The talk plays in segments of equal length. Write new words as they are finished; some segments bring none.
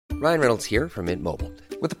Ryan Reynolds here from Mint Mobile.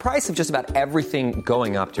 With the price of just about everything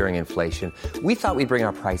going up during inflation, we thought we'd bring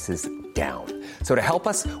our prices down. So to help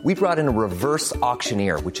us, we brought in a reverse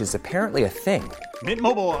auctioneer, which is apparently a thing. Mint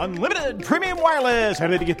Mobile Unlimited Premium Wireless. How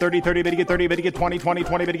to get 30, 30, bit to get 30, bit to get 20, 20,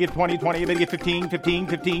 20, bit to get 20, 20, bit to get 15, 15,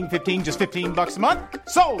 15, 15, just $15 a month?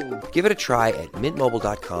 Sold! Give it a try at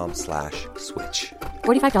mintmobile.com/switch.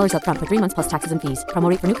 $45 up front for 3 months plus taxes and fees. Promo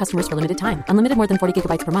rate for new customers for limited time. Unlimited more than 40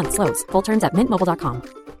 gigabytes per month. Slows full terms at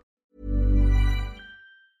mintmobile.com.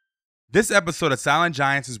 This episode of Silent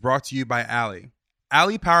Giants is brought to you by Ally.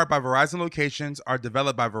 Ally, powered by Verizon locations, are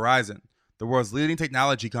developed by Verizon, the world's leading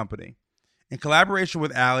technology company. In collaboration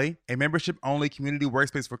with Ally, a membership-only community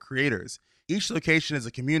workspace for creators, each location is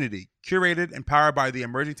a community, curated and powered by the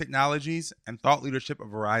emerging technologies and thought leadership of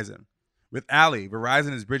Verizon. With Ally,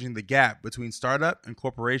 Verizon is bridging the gap between startup and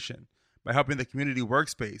corporation by helping the community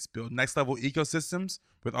workspace build next-level ecosystems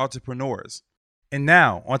with entrepreneurs. And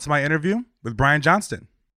now, on to my interview with Brian Johnston.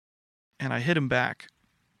 And I hit him back.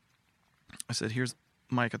 I said, here's,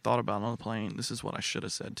 Mike, I thought about it on the plane. This is what I should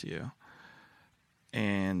have said to you.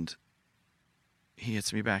 And he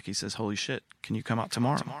hits me back. He says, holy shit, can you come out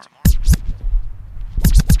tomorrow? Yeah,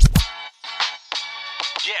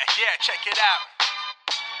 check it out.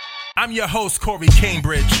 I'm your host, Corey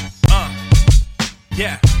Cambridge.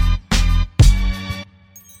 Yeah.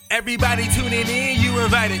 Everybody tuning in, you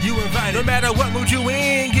invited. No matter what mood you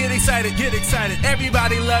in, get excited.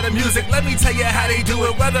 Everybody love the music, let me tell you how they do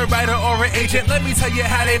it. Whether writer or an agent, let me tell you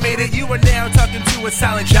how they made it. You are now talking to a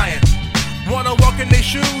silent giant. Wanna walk in their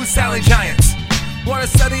shoes, silent giants. Wanna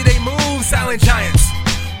study they moves, silent giants.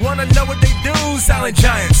 Wanna know what they do, silent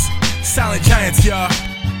giants. Silent giants, y'all.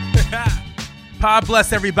 God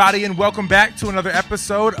bless everybody, and welcome back to another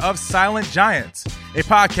episode of Silent Giants, a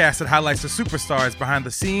podcast that highlights the superstars behind the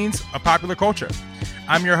scenes of popular culture.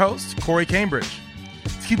 I'm your host, Corey Cambridge.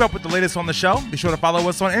 To keep up with the latest on the show, be sure to follow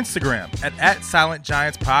us on Instagram at Silent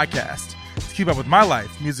Giants Podcast. To keep up with my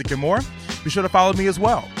life, music, and more, be sure to follow me as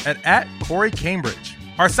well at Corey Cambridge.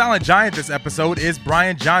 Our Silent Giant this episode is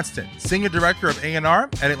Brian Johnston, Senior Director of A&R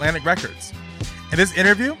at Atlantic Records. In this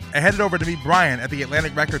interview, I headed over to meet Brian at the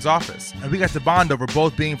Atlantic Records office, and we got to bond over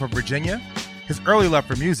both being from Virginia, his early love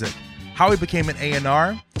for music, how he became an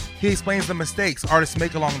A&R, he explains the mistakes artists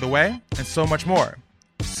make along the way, and so much more.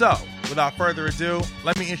 So, without further ado,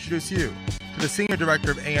 let me introduce you to the Senior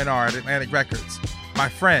Director of A&R at Atlantic Records, my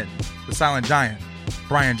friend, the Silent Giant,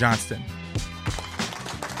 Brian Johnston.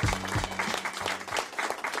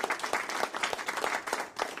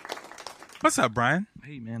 What's up, Brian?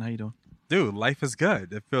 Hey, man, how you doing? Dude, life is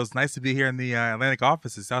good. It feels nice to be here in the Atlantic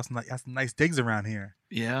offices. Got some nice digs around here.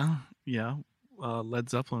 Yeah. Led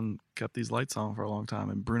Zeppelin kept these lights on for a long time,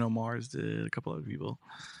 and Bruno Mars did, a couple other people.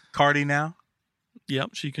 Cardi now?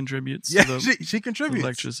 Yep, she contributes Yeah, to the she contributes.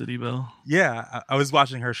 electricity bill. Yeah, I was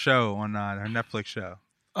watching her show on her Netflix show.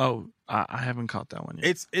 Oh, I haven't caught that one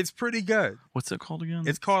yet. It's pretty good. What's it called again?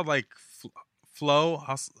 It's called like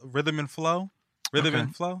Rhythm and Flow,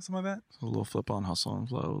 something like that. A little flip on Hustle and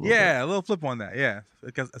Flow. A little flip on that. Yeah,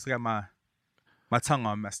 because it's got my tongue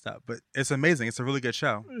all messed up, but it's amazing. It's a really good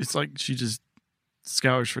show. It's like she just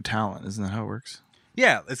scours for talent, isn't that how it works?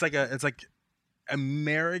 Yeah, it's like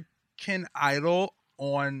American Idol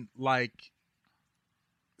on like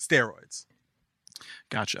steroids.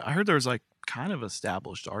 Gotcha. I heard there was like kind of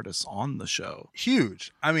established artists on the show.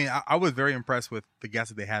 Huge. I mean, I was very impressed with the guests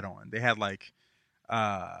that they had on. They had like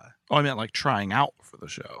I meant like trying out for the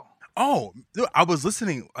show. Oh, dude, I was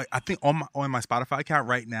listening. I think on my Spotify account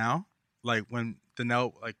right now, like when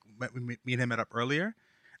Danelle, like me and him met up earlier,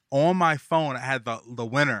 on my phone I had the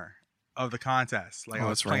winner of the contest. Like I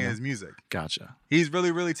was playing his music. Gotcha. He's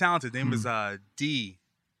really, really talented. His name is D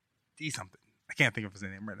something. I can't think of his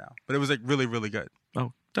name right now, but it was like really, really good.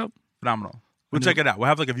 Oh, dope. Phenomenal. We'll check it out. We'll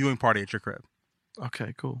have like a viewing party at your crib.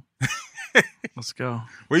 Okay, cool. Let's go.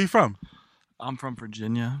 Where are you from? I'm from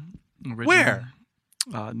Virginia. Originally. Where?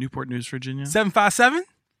 Newport News, Virginia. 757?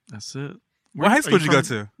 That's it. What high school did you go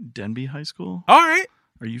to? Denby High School. All right.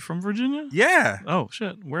 Are you from Virginia? Yeah. Oh,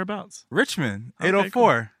 shit. Whereabouts? Richmond. Okay, 804.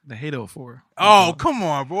 Cool. The 804. Oh, come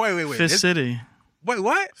on, boy. Wait. Fist City. Wait,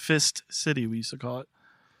 what? Fist City, we used to call it.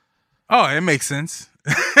 Oh, it makes sense.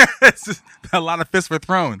 A lot of fists were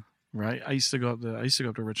thrown. Right. I used to go up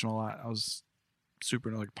to Richmond a lot. I was super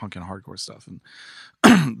into like punk and hardcore stuff, and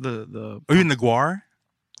Are you in the Guar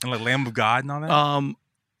and like Lamb of God and all that?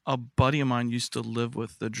 A buddy of mine used to live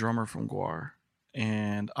with the drummer from Guar,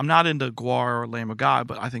 and I'm not into Guar or Lamb of God,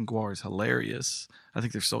 but I think Guar is hilarious. I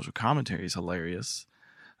think their social commentary is hilarious,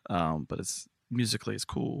 but it's musically it's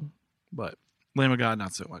cool. But Lamb of God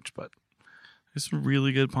not so much. But There's some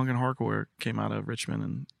really good punk and hardcore came out of Richmond,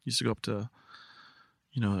 and used to go up to,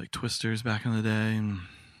 like Twisters back in the day, and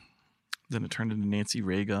then it turned into Nancy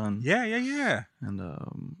Ray Gun. Yeah.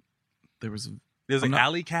 And there's like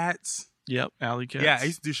Alley Cats. Yep, Alley Cats. Yeah, I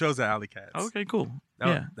used to do shows at Alley Cats. Okay, cool.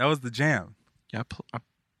 That was the jam. Yeah,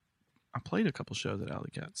 I played a couple shows at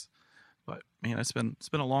Alley Cats, but man, it's been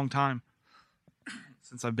a long time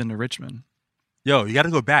since I've been to Richmond. Yo, you got to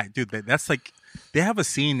go back, dude. That's like, they have a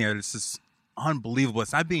scene there that's just unbelievable.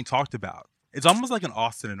 It's not being talked about. It's almost like an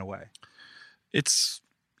Austin in a way.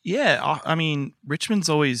 I mean, Richmond's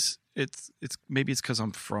always, it's maybe it's because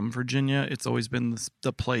I'm from Virginia. It's always been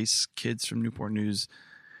the place kids from Newport News,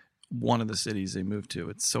 one of the cities they move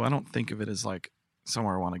to. So I don't think of it as like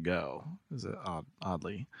somewhere I want to go,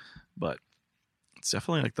 oddly, but it's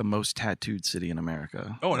definitely like the most tattooed city in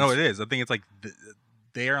America. Oh, no, it is. I think it's like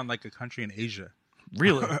they're on like a country in Asia.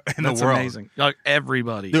 Really? In That's the world. Amazing. Like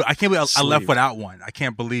everybody. Dude, I can't believe I left without one. I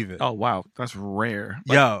can't believe it. Oh, wow. That's rare.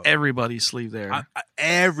 Like, Yo. Everybody's sleeved there.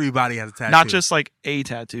 Everybody has a tattoo. Not just like a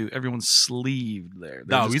tattoo. Everyone's sleeved there.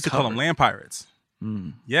 No, we used to call them land pirates.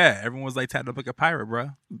 Mm. Yeah, everyone was like tattooed up like a pirate,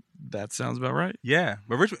 bro. That sounds about right. Yeah.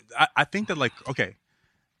 But Richmond, I think that like, okay,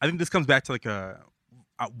 I think this comes back to like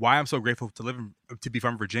why I'm so grateful to be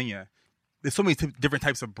from Virginia. There's so many different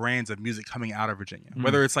types of brands of music coming out of Virginia. Mm.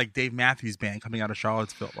 Whether it's like Dave Matthews Band coming out of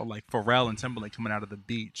Charlottesville, or like Pharrell and Timberlake coming out of the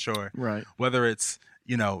Beach, or right. Whether it's,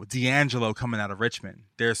 D'Angelo coming out of Richmond.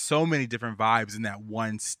 There's so many different vibes in that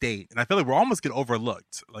one state. And I feel like we're almost get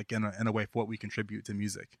overlooked, like in a way, for what we contribute to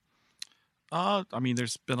music. I mean,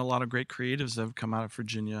 there's been a lot of great creatives that have come out of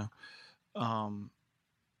Virginia. Even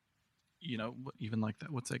like that,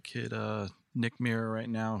 what's that kid, Nick Mirror right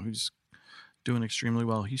now, who's doing extremely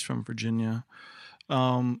well. He's from Virginia.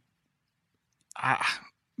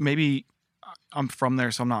 Maybe I'm from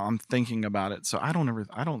there, so I'm thinking about it. So I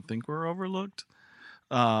don't think we're overlooked.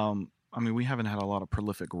 I mean, we haven't had a lot of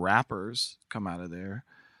prolific rappers come out of there.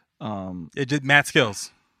 It did Matt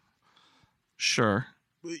Skills. Sure.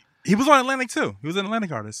 He was on Atlantic too. He was an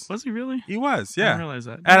Atlantic artist. Was he really? He was, I yeah. didn't realize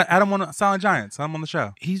that. Adam on Silent Giants. I'm on the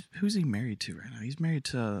show. Who's he married to right now? He's married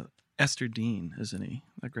to Esther Dean, isn't he?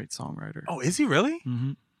 That great songwriter. Oh, is he really?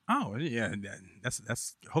 Mm-hmm. Oh, yeah.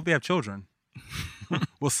 That's. Hope they have children.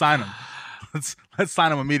 We'll sign them. Let's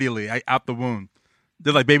sign them immediately out the womb.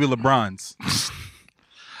 They're like baby LeBrons.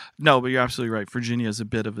 No, but you're absolutely right. Virginia is a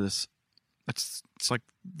bit of this. It's like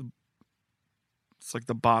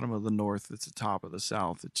the bottom of the North. It's the top of the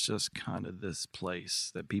South. It's just kind of this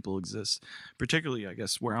place that people exist. Particularly, I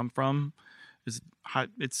guess, where I'm from,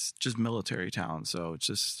 it's just military town. So it's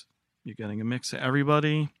just, you're getting a mix of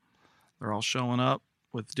everybody. They're all showing up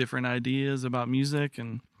with different ideas about music,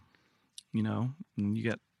 and and you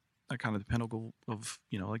get that kind of the pinnacle of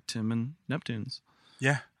like Tim and Neptunes.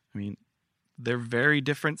 Yeah, I mean, they're very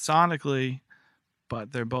different sonically,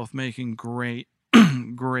 but they're both making great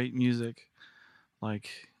music.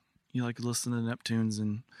 Like, you like listen to Neptunes,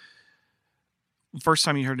 and first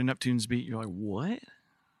time you heard a Neptunes beat, you're like, what?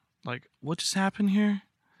 Like, what just happened here?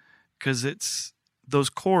 Because those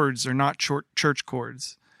chords are not church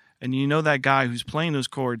chords. And that guy who's playing those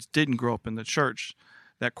chords didn't grow up in the church.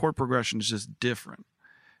 That chord progression is just different.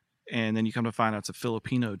 And then you come to find out it's a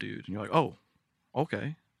Filipino dude. And you're like, oh,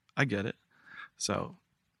 okay, I get it. So,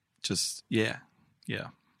 just, yeah.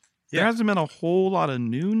 There hasn't been a whole lot of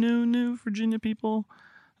new Virginia people.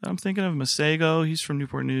 I'm thinking of Masego. He's from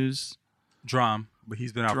Newport News. Drum, but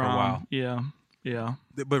he's been out for a while. Yeah.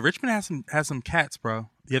 But Richmond has some cats, bro.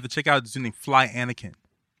 You have to check out this dude named Fly Anakin.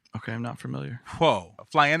 Okay, I'm not familiar. Whoa.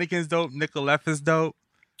 Fly Anakin's dope. Nickel F is dope.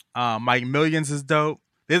 Mike Millions is dope.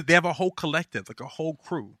 They have a whole collective, like a whole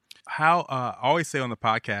crew. I always say on the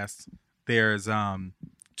podcast, there's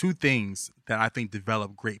two things that I think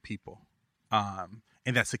develop great people.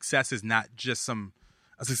 And that success is not just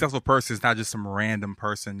a successful person is not just some random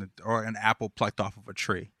person or an apple plucked off of a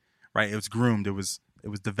tree, right? It was groomed. It was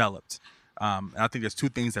developed. And I think there's two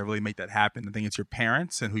things that really make that happen. I think it's your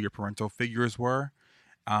parents and who your parental figures were.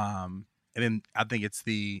 And then I think it's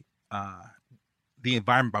the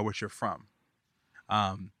environment by which you're from.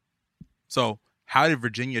 So how did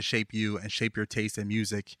Virginia shape you and shape your taste in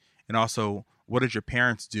music? And also, what did your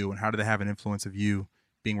parents do, and how did they have an influence of you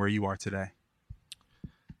being where you are today?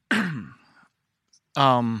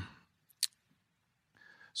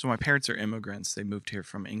 So my parents are immigrants. They moved here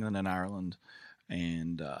from England and Ireland,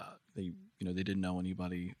 and they didn't know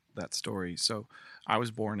anybody. That story. So I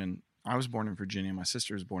was born in Virginia. My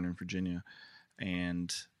sister was born in Virginia,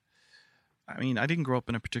 and I mean, I didn't grow up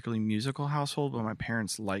in a particularly musical household, but my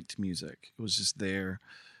parents liked music. It was just there.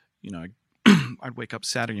 I'd wake up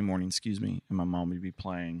Saturday morning, and my mom would be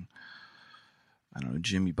playing I don't know,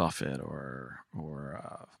 Jimmy Buffett or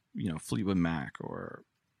Fleetwood Mac or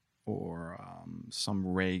some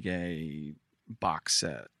reggae box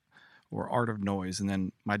set or Art of Noise. And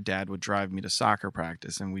then my dad would drive me to soccer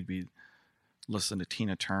practice and we'd be listening to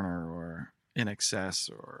Tina Turner or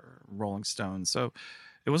INXS or Rolling Stones. So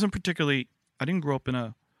it wasn't particularly, I didn't grow up in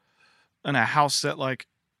a house that like,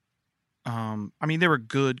 there were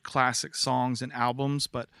good classic songs and albums,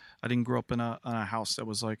 but I didn't grow up in a house that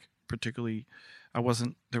was like particularly,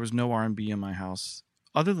 there was no R&B in my house.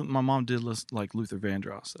 Other than my mom did listen like Luther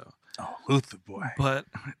Vandross though. Oh, Luther boy. But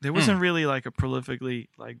there wasn't really like a prolifically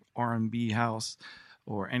like R&B house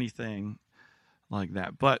or anything like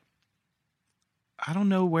that. But I don't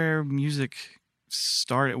know where music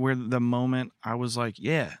started, where the moment I was like,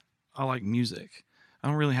 yeah, I like music. I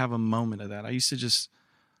don't really have a moment of that. I used to just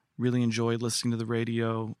really enjoy listening to the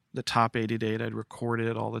radio, the top 88. I'd record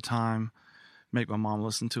it all the time, make my mom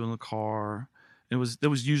listen to it in the car. There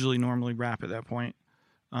was usually normally rap at that point.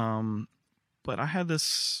 But I had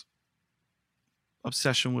this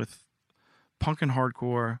obsession with punk and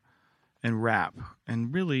hardcore and rap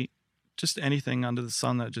and really just anything under the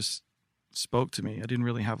sun that just spoke to me. I didn't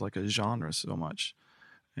really have like a genre so much.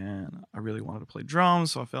 And I really wanted to play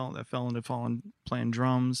drums, so I fell into playing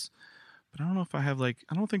drums. But I don't know if I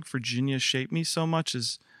don't think Virginia shaped me so much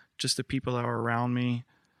as just the people that were around me.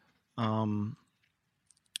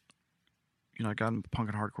 I got into punk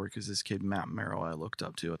and hardcore because this kid, Matt Merrill, I looked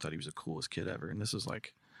up to. I thought he was the coolest kid ever. And this was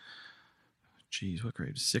like, what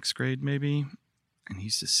grade? 6th grade, maybe? And he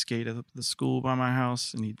used to skate at the school by my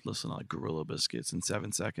house, and he'd listen to like Gorilla Biscuits in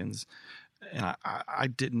 7 seconds. And I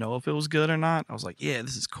didn't know if it was good or not. I was like, yeah,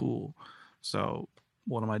 this is cool. So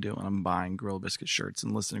what am I doing? I'm buying Gorilla Biscuit shirts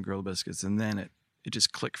and listening to Gorilla Biscuits. And then it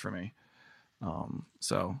just clicked for me.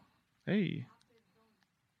 Hey.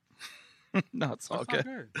 No, it's all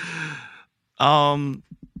good.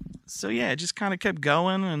 So yeah, it just kind of kept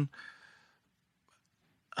going. And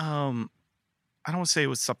I don't want to say it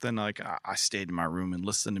was something like I stayed in my room and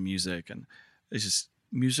listened to music. And it's just,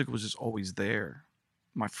 music was just always there.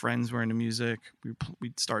 My friends were into music.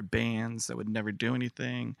 We'd start bands that would never do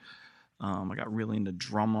anything. I got really into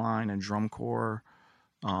drumline and drum corps.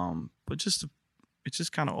 But it's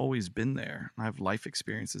just kind of always been there. I have life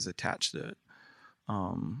experiences attached to it.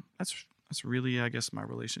 That's really, I guess, my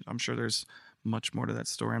relation. I'm sure there's much more to that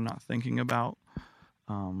story I'm not thinking about.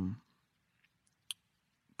 But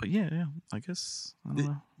yeah, I guess, I don't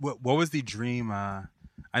know. What was the dream? I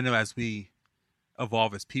know as we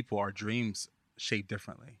evolve as people, our dreams shape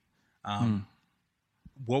differently.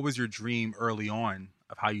 What was your dream early on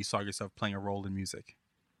of how you saw yourself playing a role in music?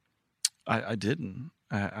 I didn't.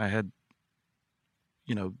 I had,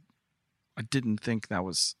 I didn't think that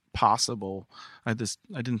was possible. I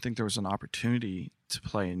didn't think there was an opportunity to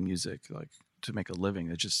play in music, like to make a living.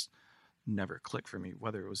 It just never clicked for me,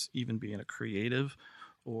 whether it was even being a creative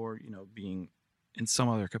or, being in some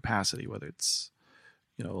other capacity, whether it's,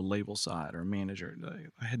 a label side or a manager.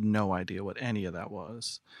 I had no idea what any of that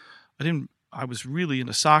was. I was really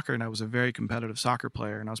into soccer, and I was a very competitive soccer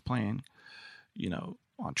player, and I was playing,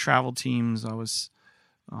 on travel teams. I was,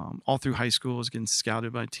 all through high school, I was getting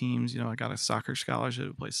scouted by teams. I got a soccer scholarship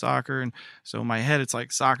to play soccer. And so in my head, it's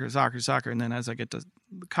like soccer. And then as I get to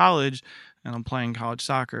college and I'm playing college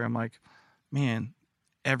soccer, I'm like, man,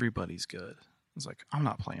 everybody's good. It's like, I'm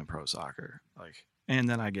not playing pro soccer. And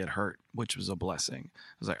then I get hurt, which was a blessing. I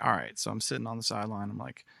was like, all right. So I'm sitting on the sideline. I'm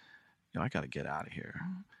like, I got to get out of here.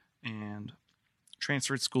 And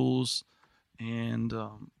transferred schools. And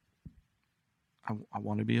I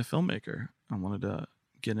wanted to be a filmmaker. I wanted to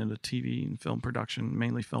get into TV and film production,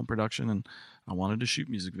 mainly film production. And I wanted to shoot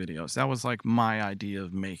music videos. That was like my idea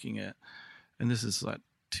of making it. And this is like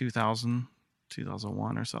 2000,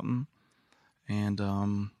 2001 or something. And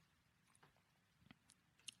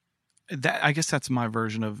I guess that's my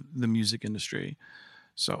version of the music industry.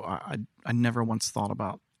 So I never once thought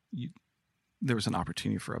about there was an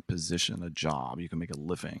opportunity for a position, a job. You can make a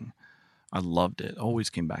living. I loved it. Always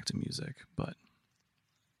came back to music. But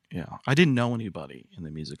yeah, I didn't know anybody in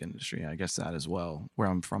the music industry. I guess that as well. Where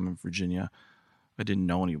I'm from in Virginia, I didn't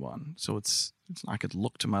know anyone. So it's I could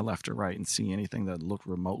look to my left or right and see anything that looked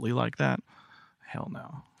remotely like that. Hell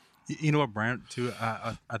no. You know what, Brian, too?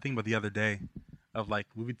 I think about the other day of like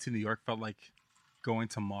moving to New York felt like going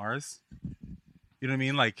to Mars. You know what I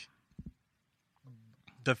mean? Like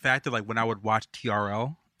the fact that like when I would watch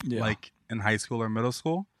TRL, like in high school or middle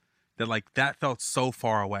school, that like that felt so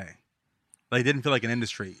far away. Like it didn't feel like an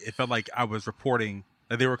industry. It felt like I was reporting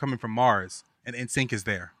that they were coming from Mars and NSYNC is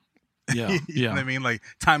there. Yeah, you know what I mean? Like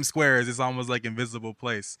Times Square is almost like invisible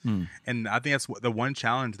place. And I think that's the one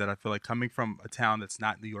challenge that I feel like coming from a town that's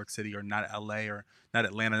not New York City or not LA or not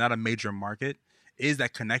Atlanta, not a major market, is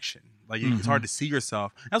that connection. Like it's hard to see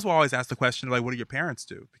yourself. That's why I always ask the question, like, what do your parents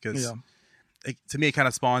do? Because to me, it kind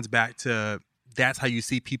of spawns back to that's how you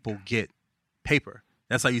see people get paper.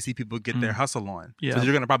 That's how you see people get their hustle on. Yeah. So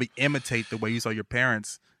you're going to probably imitate the way you saw your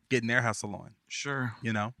parents getting their hustle on. Sure.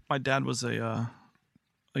 You know? My dad was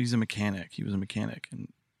he's a mechanic. He was a mechanic, and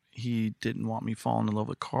he didn't want me falling in love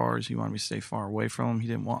with cars. He wanted me to stay far away from him. He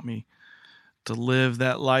didn't want me to live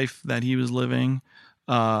that life that he was living.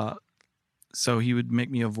 So he would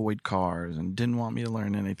make me avoid cars and didn't want me to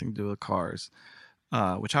learn anything to do with cars,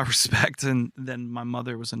 which I respect. And then my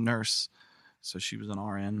mother was a nurse, so she was an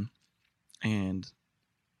RN. And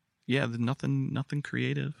yeah, nothing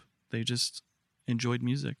creative. They just enjoyed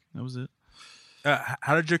music. That was it.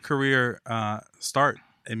 How did your career start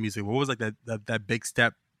in music? What was like that big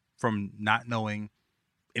step from not knowing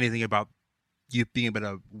anything about you being able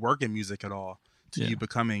to work in music at all to you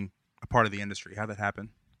becoming a part of the industry? How'd that happen?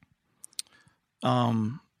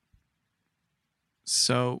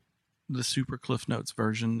 So the super Cliff Notes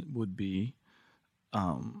version would be,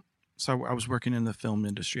 so I was working in the film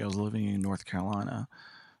industry. I was living in North Carolina.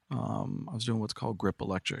 I was doing what's called Grip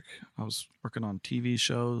Electric. I was working on TV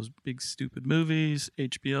shows, big stupid movies,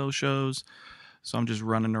 HBO shows. So I'm just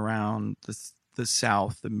running around the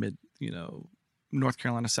South, the mid, North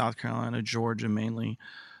Carolina, South Carolina, Georgia mainly.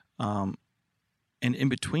 And in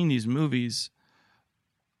between these movies,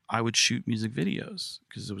 I would shoot music videos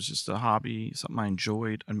because it was just a hobby, something I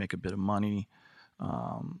enjoyed. I'd make a bit of money.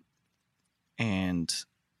 And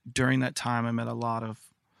during that time, I met a lot of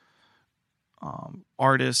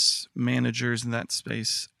artists, managers in that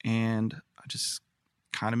space, and I just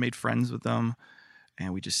kind of made friends with them,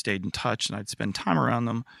 and we just stayed in touch, and I'd spend time around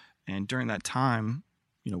them. And during that time,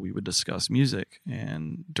 we would discuss music,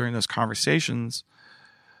 and during those conversations,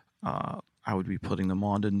 I would be putting them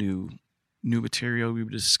on to new material. We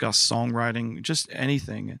would discuss songwriting, just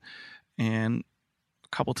anything. And a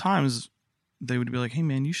couple times they would be like, "Hey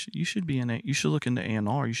man, you should look into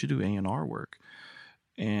A&R. You should do A&R work."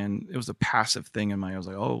 And it was a passive thing in my, I was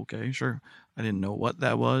like, "Oh, okay, sure." I didn't know what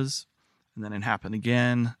that was. And then it happened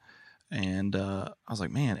again. And I was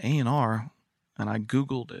like, "Man, A&R." And I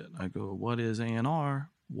Googled it. I go, "What is A&R?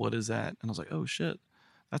 What is that?" And I was like, "Oh shit,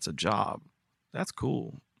 that's a job. That's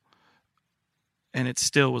cool." And it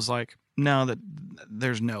still was like, no,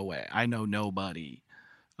 there's no way. I know nobody.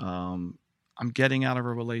 I'm getting out of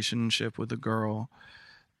a relationship with a girl,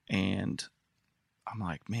 and I'm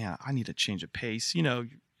like, man, I need a change of pace.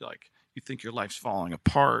 Like you think your life's falling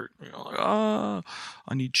apart. You're like,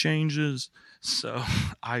 I need changes. So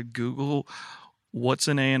I Google what's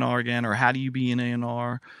an A&R again, or how do you be an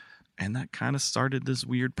A&R? And that kind of started this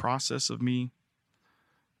weird process of me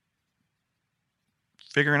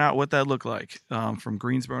figuring out what that looked like, from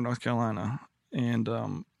Greensboro, North Carolina. And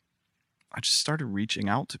I just started reaching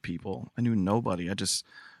out to people. I knew nobody. I just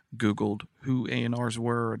Googled who A&Rs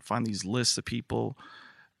were. I'd find these lists of people,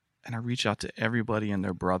 and I reached out to everybody and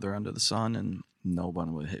their brother under the sun, and no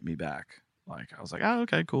one would hit me back. Like, I was like, "Oh,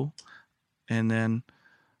 okay, cool." And then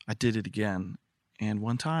I did it again. And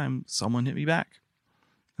one time someone hit me back,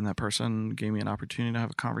 and that person gave me an opportunity to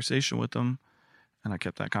have a conversation with them. And I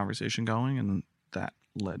kept that conversation going, and that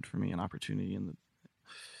led for me an opportunity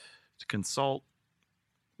to consult,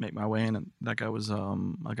 make my way in. And that guy was a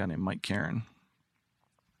guy named Mike Karen.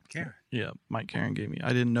 Karen? Yeah, Mike Karen gave me. I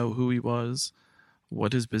didn't know who he was,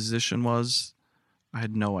 what his position was. I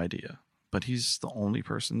had no idea. But he's the only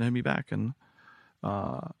person to hit me back, and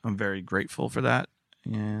I'm very grateful for that.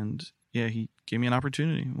 And yeah, he gave me an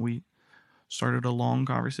opportunity. We started a long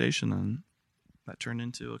conversation, and that turned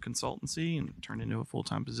into a consultancy and turned into a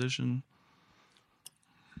full-time position.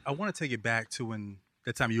 I want to take it back to when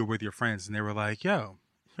that time you were with your friends and they were like, yo,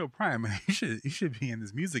 Brian, man, you should be in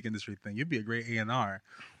this music industry thing. You'd be a great A&R.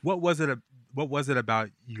 What was it about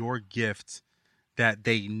your gift that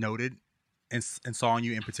they noted and saw in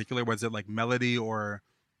you in particular? Was it like melody, or,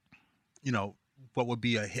 what would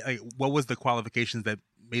be what was the qualifications that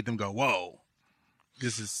made them go, whoa, you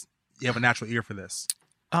have a natural ear for this?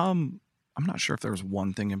 I'm not sure if there was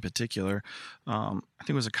one thing in particular. I think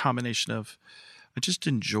it was a combination of, I just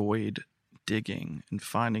enjoyed digging and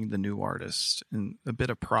finding the new artists, and a bit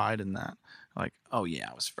of pride in that. Like, oh yeah,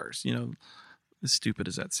 I was first. As stupid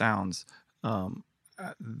as that sounds, I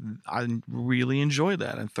really enjoyed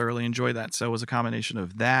that and thoroughly enjoyed that. So it was a combination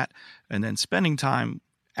of that, and then spending time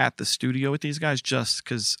at the studio with these guys just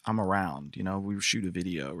because I'm around. We would shoot a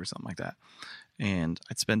video or something like that, and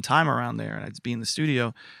I'd spend time around there, and I'd be in the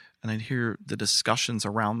studio, and I'd hear the discussions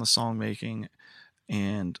around the song making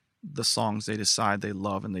and the songs they decide they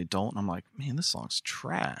love and they don't. And I'm like, man, this song's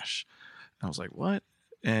trash. And I was like, what?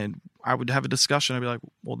 And I would have a discussion. I'd be like,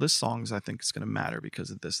 well, this song's, I think it's going to matter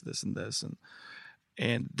because of this, this, and this.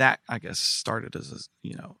 And that, I guess, started as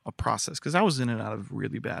a process, because I was in and out of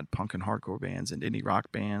really bad punk and hardcore bands and indie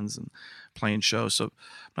rock bands and playing shows. So I'm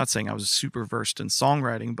not saying I was super versed in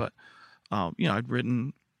songwriting, but I'd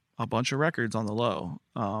written a bunch of records on the low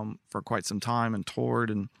for quite some time and toured,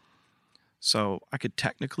 and so I could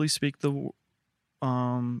technically speak to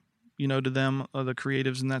them, the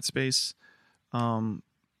creatives in that space.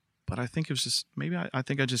 But I think it was just I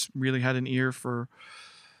think I just really had an ear for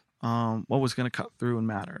what was going to cut through and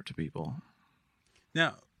matter to people.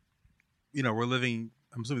 Now, we're living,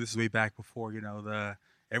 I'm assuming this is way back before,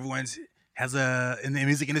 everyone's in the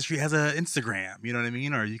music industry has a Instagram, you know what I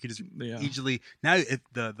mean? Or you could just easily, now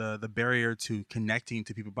the barrier to connecting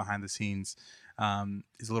to people behind the scenes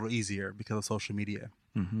is a little easier because of social media.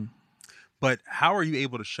 Mm-hmm. But how are you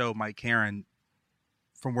able to show Mike Caren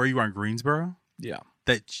from where you are in Greensboro? Yeah.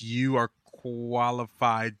 That you are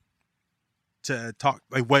qualified to talk?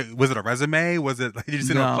 Like, what was it? A resume? Was it like, did you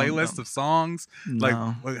send a playlist of songs?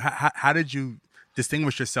 No. Like, how did you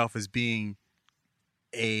distinguish yourself as being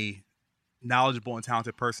a knowledgeable and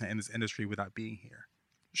talented person in this industry without being here?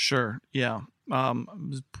 Sure. Yeah. It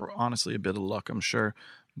was honestly a bit of luck, I'm sure,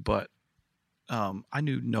 but I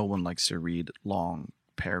knew no one likes to read long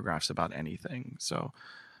paragraphs about anything, so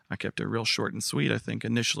I kept it real short and sweet. I think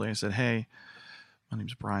initially I said, hey, my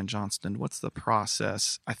name's Brian Johnston. What's the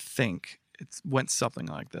process? I think it went something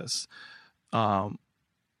like this. I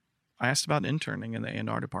asked about interning in the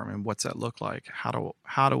A&R department. What's that look like? How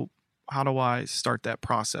do I start that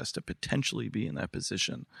process to potentially be in that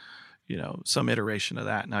position? Some iteration of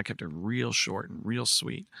that. And I kept it real short and real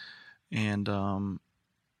sweet. And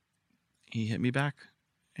he hit me back,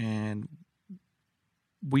 and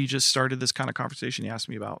we just started this kind of conversation. He asked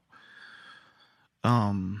me about,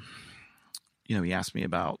 he asked me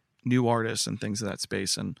about new artists and things of that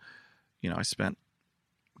space. And, I spent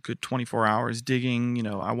a good 24 hours digging.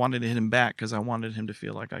 I wanted to hit him back because I wanted him to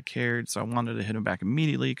feel like I cared. So I wanted to hit him back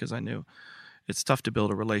immediately because I knew it's tough to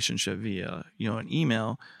build a relationship via, an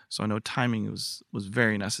email. So I know timing was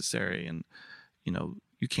very necessary. And,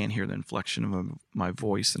 you can't hear the inflection of my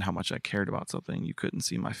voice and how much I cared about something. You couldn't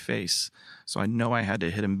see my face. So I know I had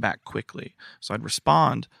to hit him back quickly. So I'd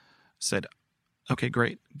respond, said, okay,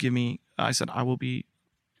 great. I said, I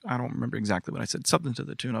don't remember exactly what I said, something to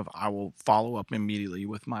the tune of, I will follow up immediately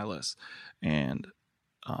with my list. And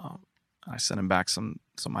I sent him back some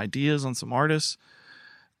ideas on some artists.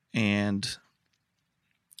 And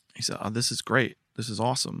he said, oh, this is great. This is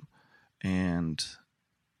awesome. And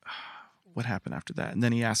what happened after that? And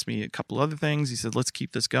then he asked me a couple other things. He said, let's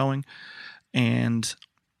keep this going. And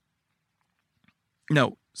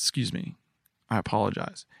no, excuse me, I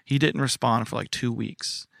apologize. He didn't respond for like 2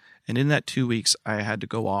 weeks. And in that 2 weeks, I had to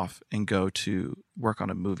go off and go to work on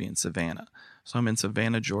a movie in Savannah. So I'm in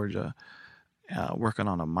Savannah, Georgia, working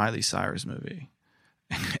on a Miley Cyrus movie.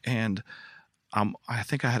 And I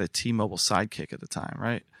think I had a T-Mobile Sidekick at the time,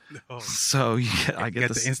 right? Oh. So I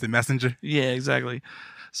get the instant messenger. Yeah, exactly.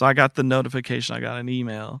 So I got the notification. I got an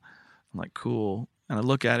email. I'm like, cool. And I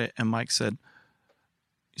look at it, and Mike said,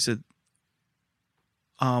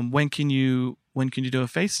 when can you do a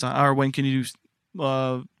FaceTime, or when can you do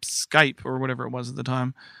Skype or whatever it was at the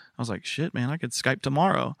time? I was like, shit, man, I could Skype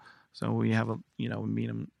tomorrow. So we have we meet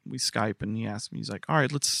him, we Skype, and he asked me, he's like, all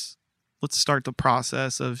right, let's start the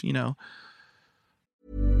process of,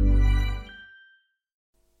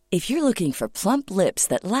 If you're looking for plump lips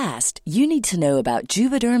that last, you need to know about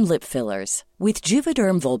Juvederm lip fillers. With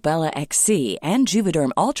Juvederm Volbella XC and Juvederm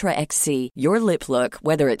Ultra XC, your lip look,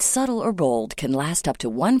 whether it's subtle or bold, can last up to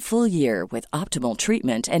 1 full year with optimal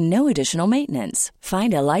treatment and no additional maintenance.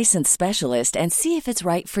 Find a licensed specialist and see if it's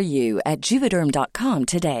right for you at Juvederm.com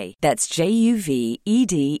today. That's JUVEDERM.com.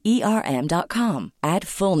 Add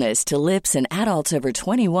fullness to lips in adults over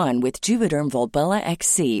 21 with Juvederm Volbella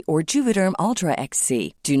XC or Juvederm Ultra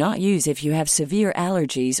XC. Do not use if you have severe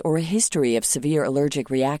allergies or a history of severe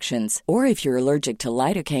allergic reactions, or if you're allergic to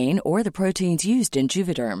lidocaine or the proteins used in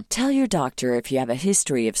Juvederm. Tell your doctor if you have a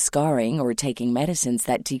history of scarring or taking medicines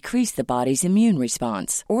that decrease the body's immune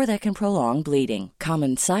response or that can prolong bleeding.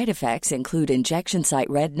 Common side effects include injection site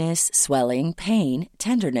redness, swelling, pain,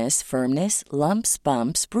 tenderness, firmness, lumps,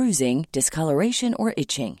 bumps, bruising, discoloration, or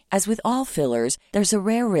itching. As with all fillers, there's a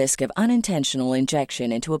rare risk of unintentional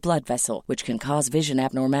injection into a blood vessel, which can cause vision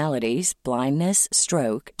abnormalities, blindness,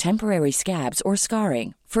 stroke, temporary scabs, or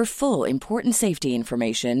scarring. For full, important safety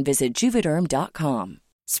information, visit Juvederm.com.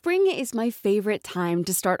 Spring is my favorite time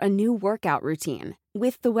to start a new workout routine.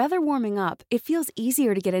 With the weather warming up, it feels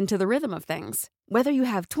easier to get into the rhythm of things. Whether you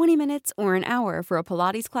have 20 minutes or an hour for a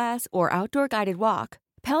Pilates class or outdoor guided walk,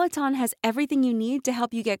 Peloton has everything you need to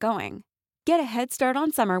help you get going. Get a head start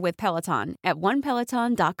on summer with Peloton at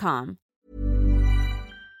onepeloton.com.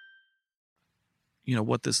 You know,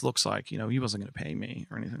 what this looks like. You know, he wasn't going to pay me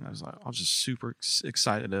or anything. I was just super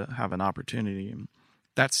excited to have an opportunity. And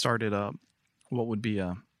that started what would be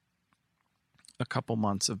a couple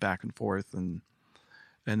months of back and forth. And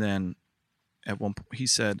then at one point he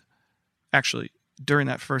said, actually, during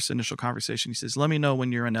that first initial conversation, he says, let me know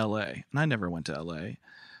when you're in LA. And I never went to LA.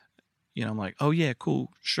 You know, I'm like, oh yeah,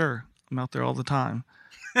 cool. Sure. I'm out there all the time.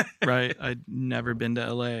 Right. I'd never been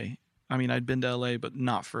to LA. I mean, I'd been to LA, but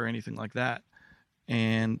not for anything like that.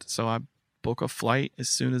 And so I booked a flight as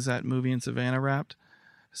soon as that movie in Savannah wrapped.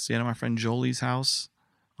 Stayed at my friend Jolie's house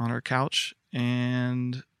on her couch.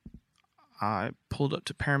 And I pulled up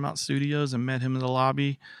to Paramount Studios and met him in the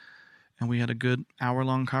lobby. And we had a good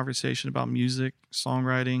hour-long conversation about music,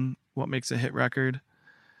 songwriting, what makes a hit record.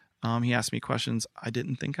 He asked me questions I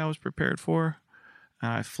didn't think I was prepared for.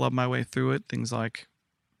 And I flubbed my way through it. Things like,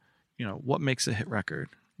 you know, what makes a hit record?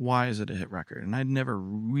 Why is it a hit record? And I'd never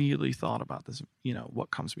really thought about this, you know,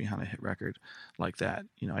 what comes behind a hit record like that.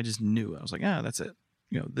 You know, I just knew. I was like, yeah, that's it.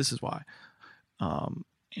 You know, this is why.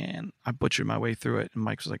 And I butchered my way through it. And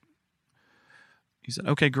Mike was like, he said,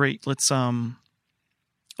 okay, great. Let's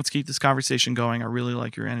keep this conversation going. I really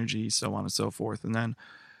like your energy, so on and so forth. And then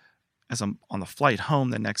as I'm on the flight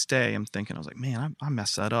home the next day, I'm thinking, I was like, man, I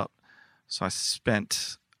messed that up. So I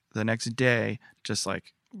spent the next day just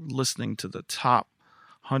like listening to the top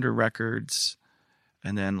 100 records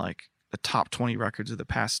and then like the top 20 records of the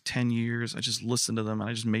past 10 years. I just listened to them and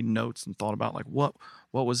I just made notes and thought about like, what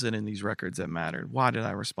was it in these records that mattered? Why did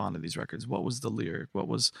I respond to these records? What was the lyric? What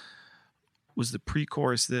was the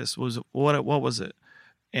pre-chorus? This was what was it?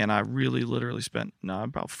 And I really literally spent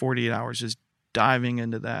about 48 hours just diving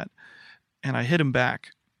into that. And I hit him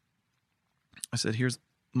back. I said, here's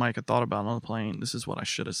Mike, I thought about it on the plane. This is what I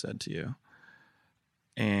should have said to you.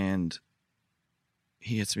 And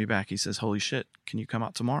he hits me back. He says, holy shit, can you come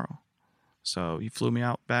out tomorrow? So he flew me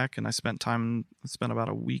out back and I spent about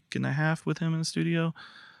a week and a half with him in the studio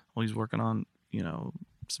while he's working on, you know,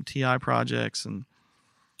 some TI projects and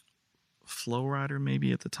Flow Rider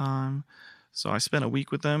maybe at the time. So I spent a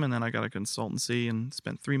week with them and then I got a consultancy and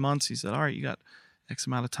spent 3 months. He said, all right, you got X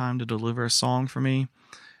amount of time to deliver a song for me.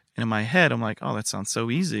 And in my head, I'm like, oh, that sounds so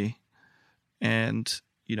easy. And,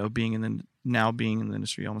 you know, being in the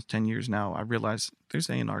industry almost 10 years now, I realize there's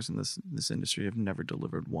A&Rs in this industry have never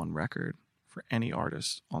delivered one record for any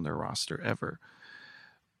artist on their roster ever.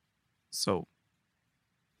 So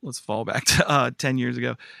let's fall back to 10 years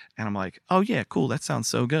ago. And I'm like, oh yeah, cool. That sounds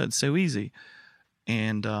so good. So easy.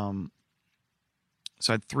 And so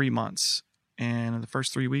I had 3 months. And in the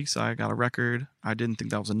first 3 weeks, I got a record. I didn't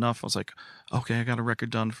think that was enough. I was like, okay, I got a record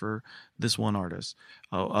done for this one artist.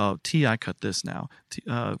 T.I. cut this now.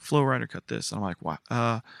 Flow Rider cut this. And I'm like,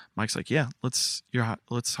 wow. Mike's like, yeah, let's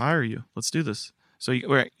hire you. Let's do this. So he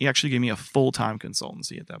actually gave me a full-time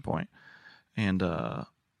consultancy at that point. And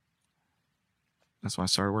that's why I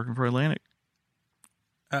started working for Atlantic.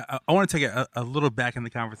 I want to take it a little back in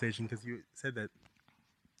the conversation because you said that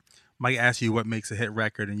Mike asked you what makes a hit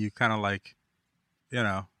record, and you kind of like, you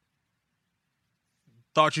know,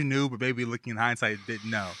 thought you knew, but maybe looking in hindsight,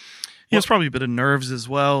 didn't know. Yeah, it's probably a bit of nerves as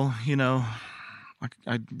well. You know,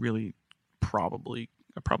 I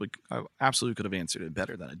absolutely could have answered it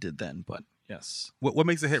better than I did then, but yes. What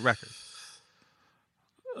makes a hit record?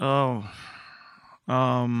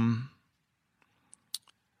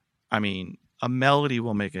 I mean, a melody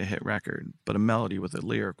will make a hit record, but a melody with a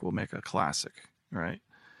lyric will make a classic, right?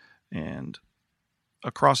 And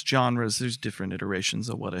across genres, there's different iterations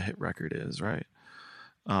of what a hit record is, right?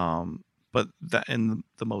 But that, in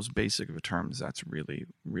the most basic of terms, that's really,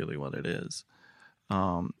 really what it is.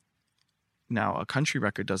 Now, a country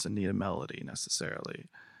record doesn't need a melody necessarily.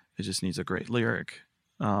 It just needs a great lyric.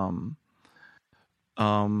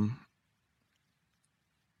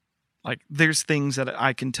 Like there's things that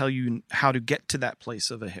I can tell you how to get to that place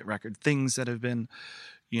of a hit record. Things that have been,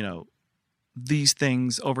 you know, these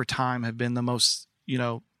things over time have been the most, you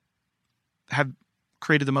know, have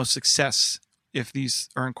created the most success if these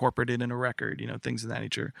are incorporated in a record, you know, things of that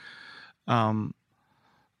nature. But,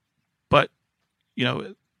 you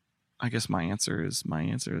know, I guess my answer is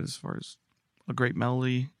as far as a great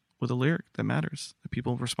melody with a lyric that matters, that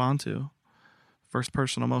people respond to. First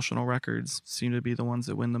person emotional records seem to be the ones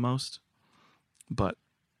that win the most. But,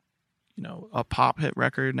 a pop hit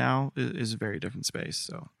record now is a very different space.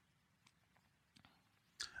 So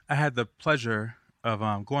I had the pleasure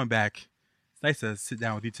of going back. It's nice to sit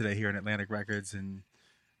down with you today here at Atlantic Records. And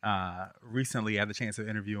recently I had the chance of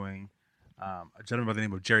interviewing a gentleman by the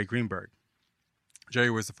name of Jerry Greenberg. Jerry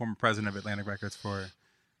was the former president of Atlantic Records for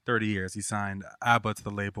 30 years. He signed ABBA to the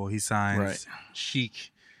label. He signed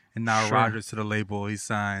Chic and Nile Rodgers to the label. He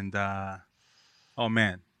signed,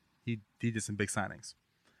 he did some big signings.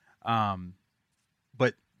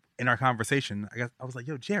 But in our conversation, I was like,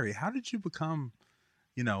 yo, Jerry, how did you become,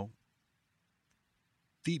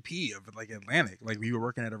 VP of like Atlantic? Like we were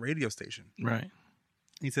working at a radio station. Right.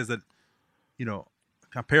 He says that,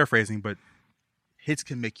 I'm paraphrasing, but hits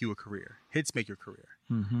can make you a career. Hits make your career.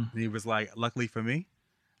 Mm-hmm. And he was like, luckily for me,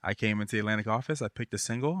 I came into the Atlantic office. I picked a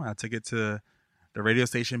single. And I took it to the radio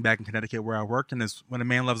station back in Connecticut where I worked. And it's When a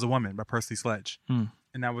Man Loves a Woman by Percy Sledge. Mm.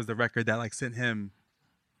 And that was the record that like sent him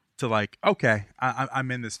to like, okay,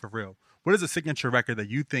 I'm in this for real. What is a signature record that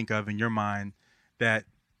you think of in your mind that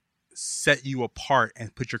set you apart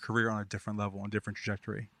and put your career on a different level, on a different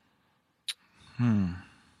trajectory?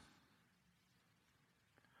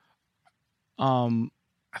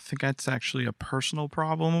 I think that's actually a personal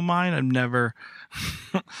problem of mine. I've never,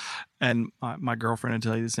 and my girlfriend will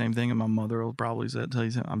tell you the same thing, and my mother will probably tell you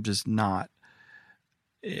the same. I'm just not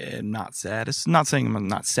satisfied. Not saying I'm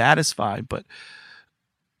not satisfied, but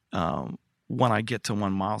when I get to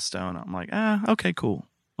one milestone, I'm like, okay, cool.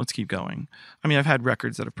 Let's keep going. I mean, I've had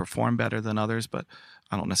records that have performed better than others, but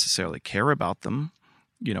I don't necessarily care about them.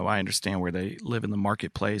 I understand where they live in the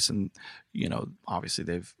marketplace, and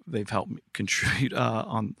obviously they've helped me contribute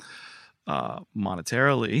on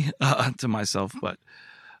monetarily to myself. But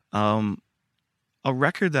a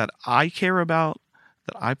record that I care about,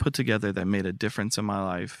 that I put together, that made a difference in my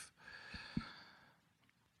life,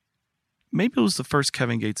 maybe it was the first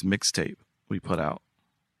Kevin Gates mixtape we put out.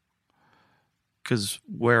 Because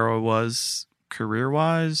where I was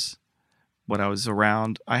career-wise, what I was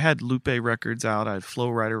around, I had Lupe records out, I had Flow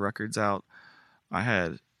Rider records out, I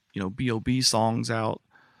had B.O.B. songs out,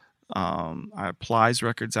 I had Plies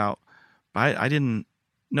records out. But I didn't,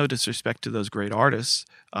 no disrespect to those great artists,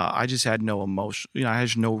 I just had no emotion, I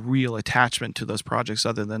had no real attachment to those projects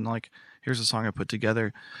other than like, here's a song I put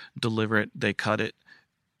together, deliver it, they cut it,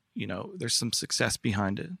 there's some success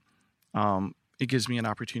behind it. It gives me an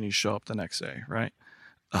opportunity to show up the next day, right?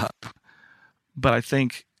 But I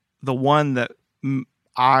think the one that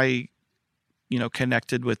I,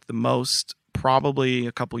 connected with the most, probably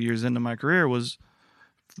a couple years into my career, was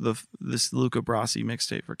this Luca Brasi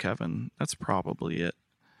mixtape for Kevin. That's probably it,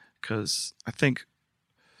 because I think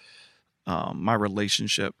my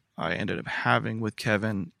relationship I ended up having with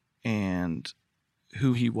Kevin and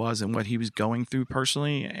who he was and what he was going through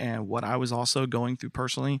personally, and what I was also going through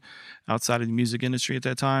personally outside of the music industry at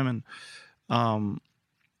that time,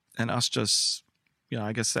 and us just,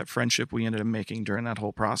 I guess that friendship we ended up making during that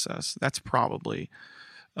whole process, that's probably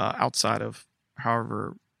outside of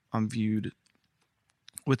however I'm viewed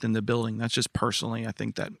within the building. That's just personally, I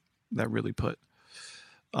think that really put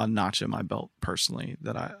a notch in my belt personally,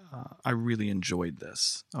 that I really enjoyed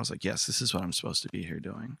this. I was like, yes, this is what I'm supposed to be here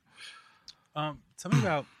doing. Tell me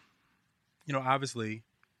about, obviously,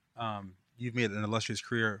 you've made an illustrious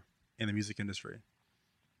career in the music industry.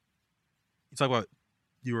 You talk about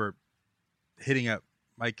you were hitting up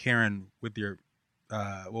Mike Caren with your,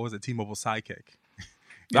 T-Mobile Sidekick.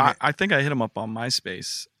 I think I hit him up on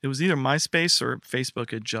MySpace. It was either MySpace or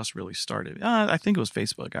Facebook had just really started. I think it was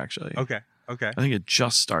Facebook, actually. Okay. I think it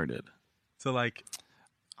just started. So, like,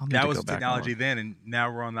 that was technology then, and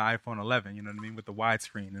now we're on the iPhone 11, you know what I mean, with the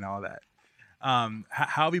widescreen and all that.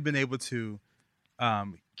 How have you been able to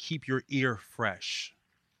keep your ear fresh?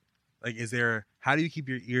 Like, how do you keep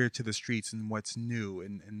your ear to the streets and what's new,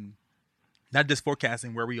 and not just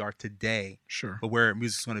forecasting where we are today, sure, but where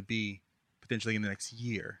music's going to be potentially in the next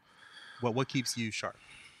year? What keeps you sharp?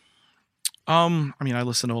 I mean, I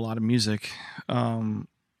listen to a lot of music. I'm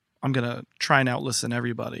going to try and out-listen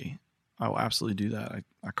everybody. I will absolutely do that.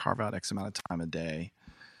 I carve out X amount of time a day,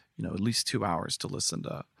 at least 2 hours to listen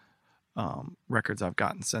to records I've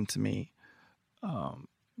gotten sent to me,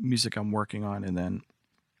 music I'm working on, and then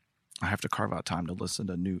I have to carve out time to listen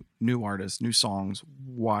to new artists, new songs,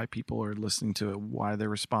 why people are listening to it, why they're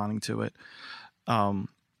responding to it. And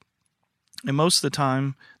most of the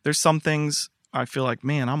time, there's some things I feel like,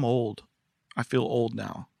 man, I'm old. I feel old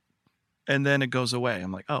now. And then it goes away.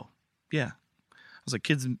 I'm like, oh, yeah. I was like,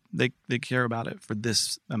 kids, they care about it for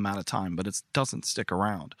this amount of time, but it doesn't stick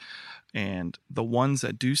around. And the ones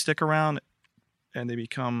that do stick around and they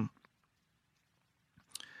become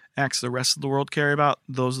acts the rest of the world care about,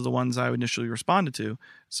 those are the ones I initially responded to.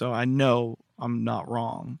 So I know I'm not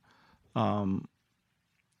wrong.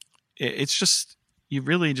 It's just, you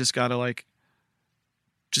really just got to like,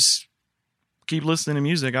 just keep listening to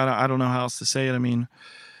music. I don't know how else to say it. I mean,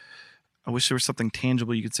 I wish there was something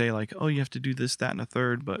tangible you could say like, oh, you have to do this, that, and a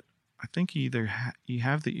third. But I think you either you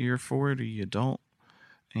have the ear for it or you don't.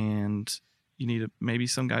 And you need to, maybe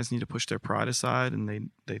some guys need to push their pride aside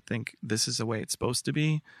and they think this is the way it's supposed to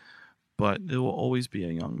be. But it will always be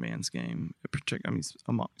a young man's game.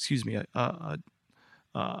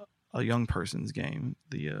 A young person's game.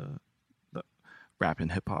 The rap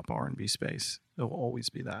and hip hop R&B space. It will always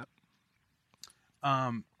be that.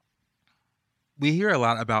 We hear a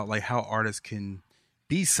lot about like how artists can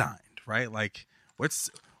be signed, right? Like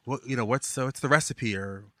what's the recipe,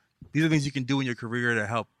 or these are things you can do in your career to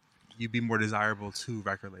help you be more desirable to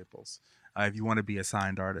record labels if you want to be a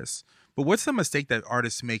signed artist. But what's the mistake that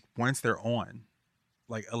artists make once they're on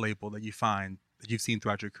like a label that you find that you've seen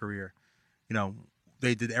throughout your career? You know,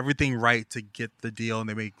 they did everything right to get the deal and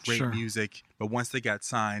they made great music, but once they got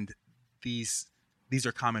signed, these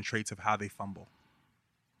are common traits of how they fumble.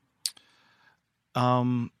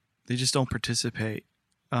 They just don't participate.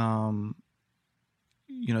 They don't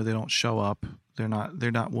show up. They're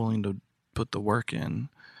not willing to put the work in.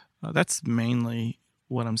 That's mainly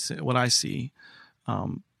what I see.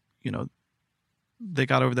 They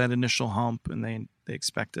got over that initial hump and they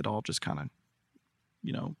expect it all just kind of,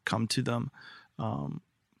 come to them.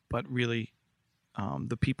 But really,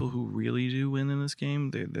 the people who really do win in this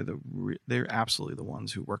game, they're absolutely the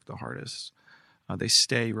ones who work the hardest. They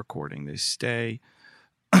stay recording. They stay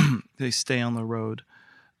on the road.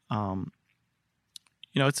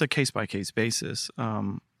 It's a case by case basis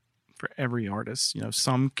for every artist.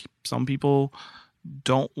 Some people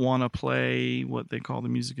don't want to play what they call the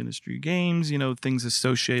music industry games. Things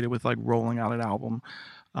associated with like rolling out an album.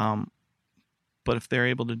 But if they're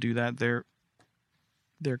able to do that, they're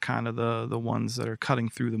kind of the ones that are cutting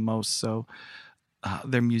through the most. So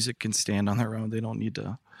their music can stand on their own. They don't need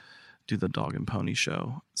to do the dog and pony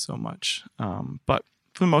show so much. But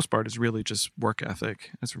for the most part, it's really just work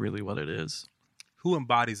ethic. That's really what it is. Who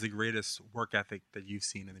embodies the greatest work ethic that you've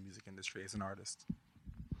seen in the music industry as an artist?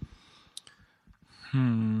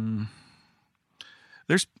 The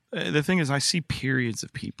thing is, I see periods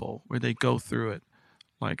of people where they go through it.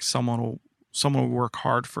 Like someone will work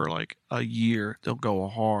hard for like a year. They'll go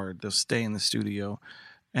hard. They'll stay in the studio.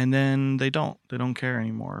 And then they don't care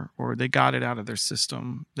anymore, or they got it out of their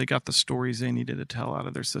system. They got the stories they needed to tell out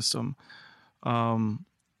of their system. There's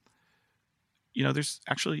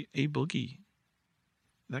actually A-Boogie.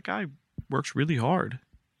 That guy works really hard.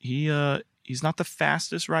 He's not the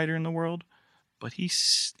fastest writer in the world, but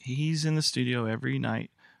he's in the studio every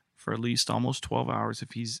night for at least almost 12 hours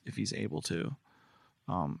if he's able to.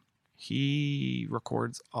 He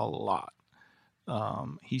records a lot.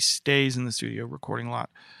 He stays in the studio recording a lot.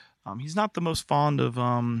 He's not the most fond of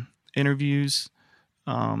interviews,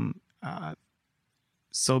 so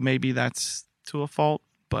maybe that's to a fault.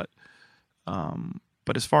 But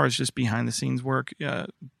as far as just behind the scenes work,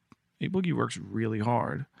 A-Boogie works really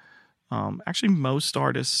hard. Actually, most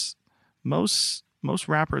artists, most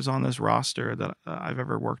rappers on this roster that I've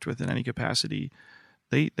ever worked with in any capacity,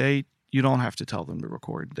 you don't have to tell them to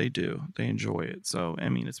record. They do. They enjoy it. So, I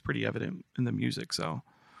mean, it's pretty evident in the music. So,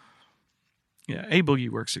 yeah, A-Boogie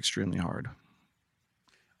works extremely hard.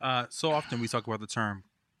 So often we talk about the term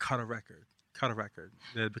cut a record.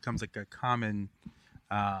 It becomes like a common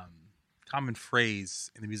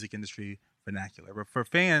phrase in the music industry vernacular. But for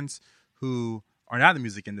fans who are not in the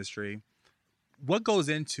music industry, what goes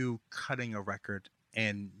into cutting a record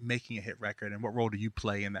and making a hit record, and what role do you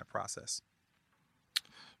play in that process?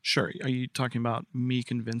 Sure. Are you talking about me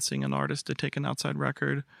convincing an artist to take an outside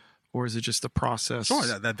record, or is it just the process? Sure.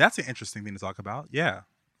 That's an interesting thing to talk about. Yeah.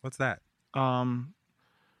 What's that?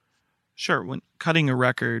 Sure. When cutting a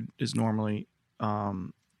record is normally,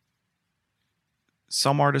 some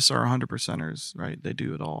artists are 100%ers, right? They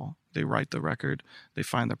do it all. They write the record. They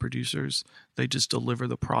find the producers. They just deliver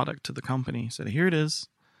the product to the company. Say, here it is.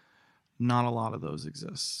 Not a lot of those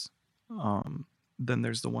exist. Then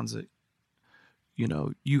there's the ones that,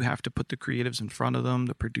 you have to put the creatives in front of them,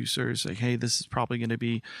 the producers, say, hey, this is probably going to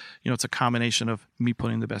be, it's a combination of me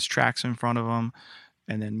putting the best tracks in front of them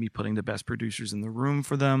and then me putting the best producers in the room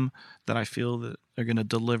for them that I feel that they're going to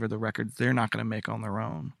deliver the records they're not going to make on their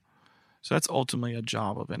own. So that's ultimately a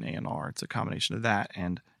job of an A&R. It's a combination of that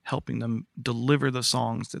and helping them deliver the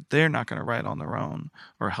songs that they're not going to write on their own,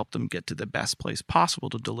 or help them get to the best place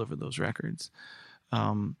possible to deliver those records.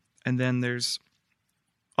 And then there's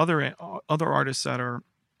other artists that are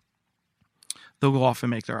they'll go off and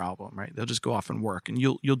make their album, right? They'll just go off and work, and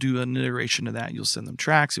you'll do an iteration of that. You'll send them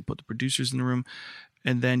tracks, you put the producers in the room,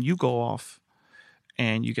 and then you go off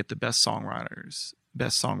and you get the best songwriters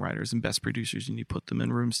and best producers, and you put them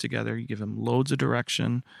in rooms together. You give them loads of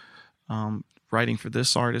direction, writing for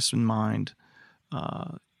this artist in mind.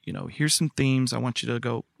 Here's some themes. I want you to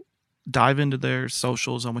go dive into their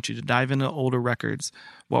socials. I want you to dive into older records.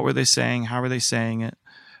 What were they saying? How were they saying it?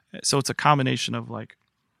 So it's a combination of like,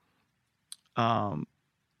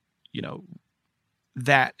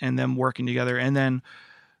 that and them working together. And then,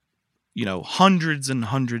 hundreds and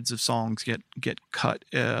hundreds of songs get cut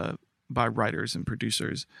by writers and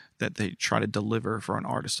producers that they try to deliver for an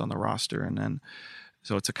artist on the roster. And then,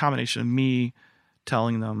 so it's a combination of me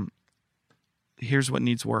telling them, here's what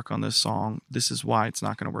needs work on this song. This is why it's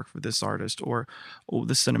not going to work for this artist. Or, oh,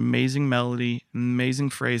 this is an amazing melody, amazing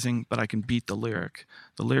phrasing, but I can beat the lyric.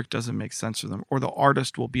 The lyric doesn't make sense for them. Or the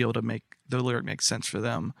artist will be able to make the lyric make sense for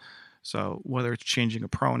them. So whether it's changing a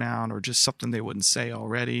pronoun or just something they wouldn't say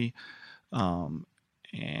already. And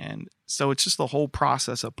so it's just the whole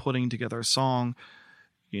process of putting together a song,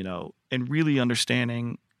 and really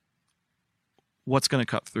understanding what's going to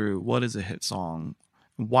cut through, what is a hit song,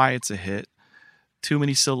 why it's a hit. Too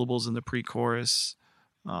many syllables in the pre-chorus.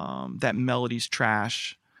 That melody's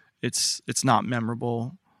trash. It's not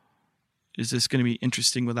memorable. Is this going to be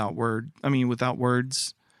interesting without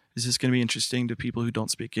words? Is this going to be interesting to people who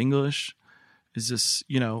don't speak English? Is this,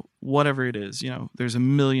 whatever it is, there's a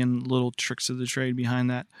million little tricks of the trade behind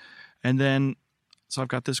that. And then, so I've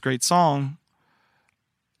got this great song.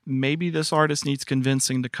 Maybe this artist needs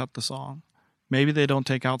convincing to cut the song. Maybe they don't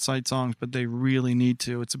take outside songs, but they really need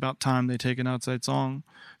to. It's about time they take an outside song.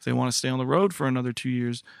 If they want to stay on the road for another 2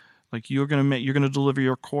 years, like you're gonna deliver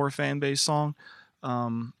your core fan base song.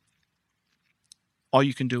 All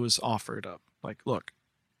you can do is offer it up. Like, look,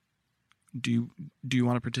 do you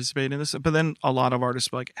want to participate in this? But then a lot of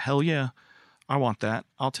artists are like, hell yeah, I want that.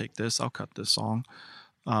 I'll take this. I'll cut this song.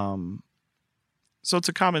 So it's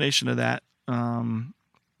a combination of that.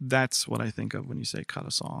 That's what I think of when you say cut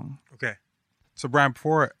a song. Okay. So Brian,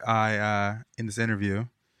 before I in this interview,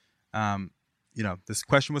 this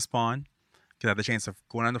question was spawned because I had the chance of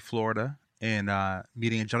going down to Florida and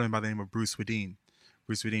meeting a gentleman by the name of Bruce Swedien.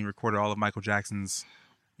 Bruce Swedien recorded all of Michael Jackson's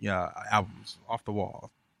albums, Off the Wall,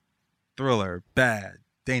 Thriller, Bad,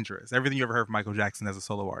 Dangerous, everything you ever heard from Michael Jackson as a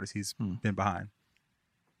solo artist, he's been behind.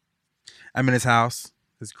 I'm in his house.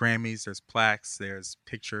 There's Grammys, there's plaques, there's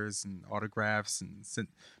pictures and autographs and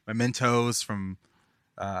mementos from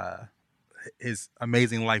his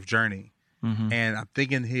amazing life journey. Mm-hmm. And I'm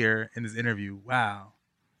thinking here in this interview, wow,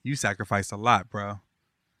 you sacrificed a lot, bro.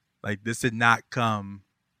 Like, this did not come,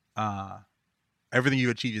 everything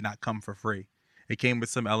you achieved did not come for free. It came with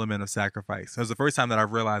some element of sacrifice. It was the first time that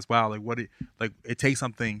I've realized, wow, it takes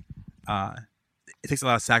something, it takes a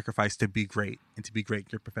lot of sacrifice to be great and to be great in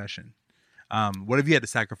your profession. What have you had to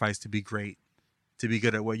sacrifice to be great, to be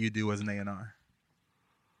good at what you do as an A&R?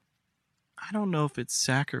 I don't know if it's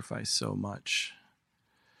sacrifice so much.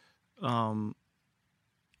 I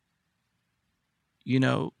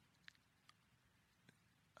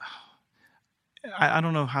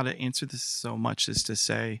don't know how to answer this so much as to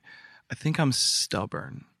say, I think I'm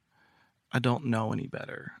stubborn. I don't know any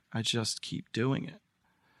better. I just keep doing it.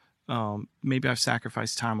 Maybe I've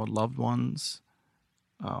sacrificed time with loved ones,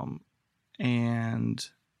 and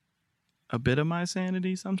a bit of my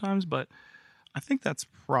sanity sometimes, but I think that's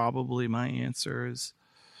probably my answer is,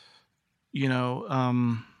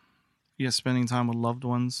 spending time with loved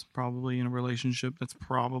ones, probably in a relationship. That's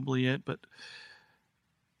probably it. But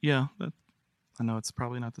yeah, I know it's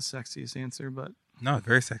probably not the sexiest answer, but no, it's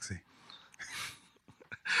very sexy.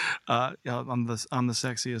 I'm the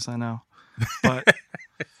sexiest, I know, but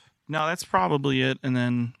no, that's probably it. And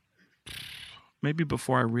then maybe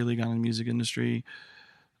before I really got in the music industry,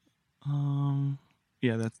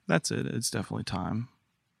 that's it. It's definitely time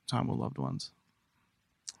with loved ones.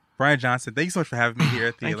 Brian Johnson, thank you so much for having me here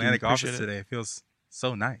at the Atlantic office it. today. It feels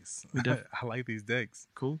so nice. I like these digs.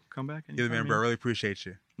 Cool. Come back. Yeah, man, bro. I really appreciate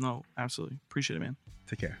you. No, absolutely. Appreciate it, man.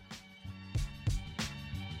 Take care.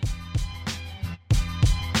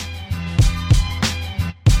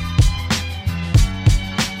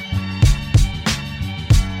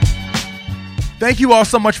 Thank you all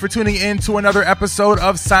so much for tuning in to another episode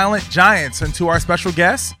of Silent Giants and to our special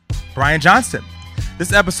guest, Brian Johnston.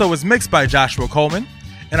 This episode was mixed by Joshua Coleman.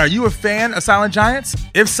 And are you a fan of Silent Giants?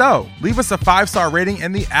 If so, leave us a 5-star rating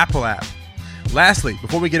in the Apple app. Lastly,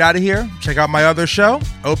 before we get out of here, check out my other show,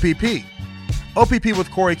 OPP. OPP with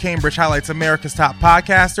Corey Cambridge highlights America's top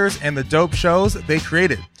podcasters and the dope shows they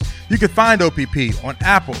created. You can find OPP on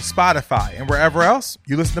Apple, Spotify, and wherever else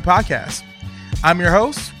you listen to podcasts. I'm your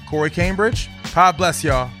host, Corey Cambridge. God bless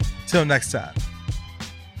y'all. Till next time.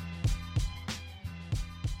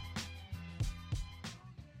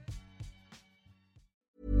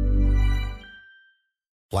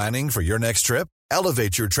 Planning for your next trip?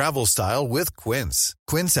 Elevate your travel style with Quince.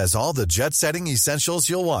 Quince has all the jet-setting essentials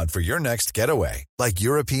you'll want for your next getaway, like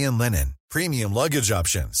European linen, premium luggage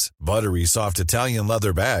options, buttery soft Italian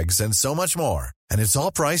leather bags, and so much more. And it's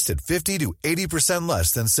all priced at 50 to 80%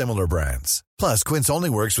 less than similar brands. Plus, Quince only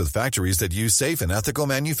works with factories that use safe and ethical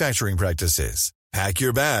manufacturing practices. Pack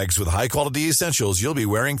your bags with high-quality essentials you'll be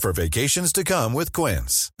wearing for vacations to come with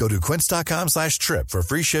Quince. Go to quince.com/trip for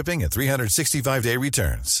free shipping and 365-day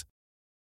returns.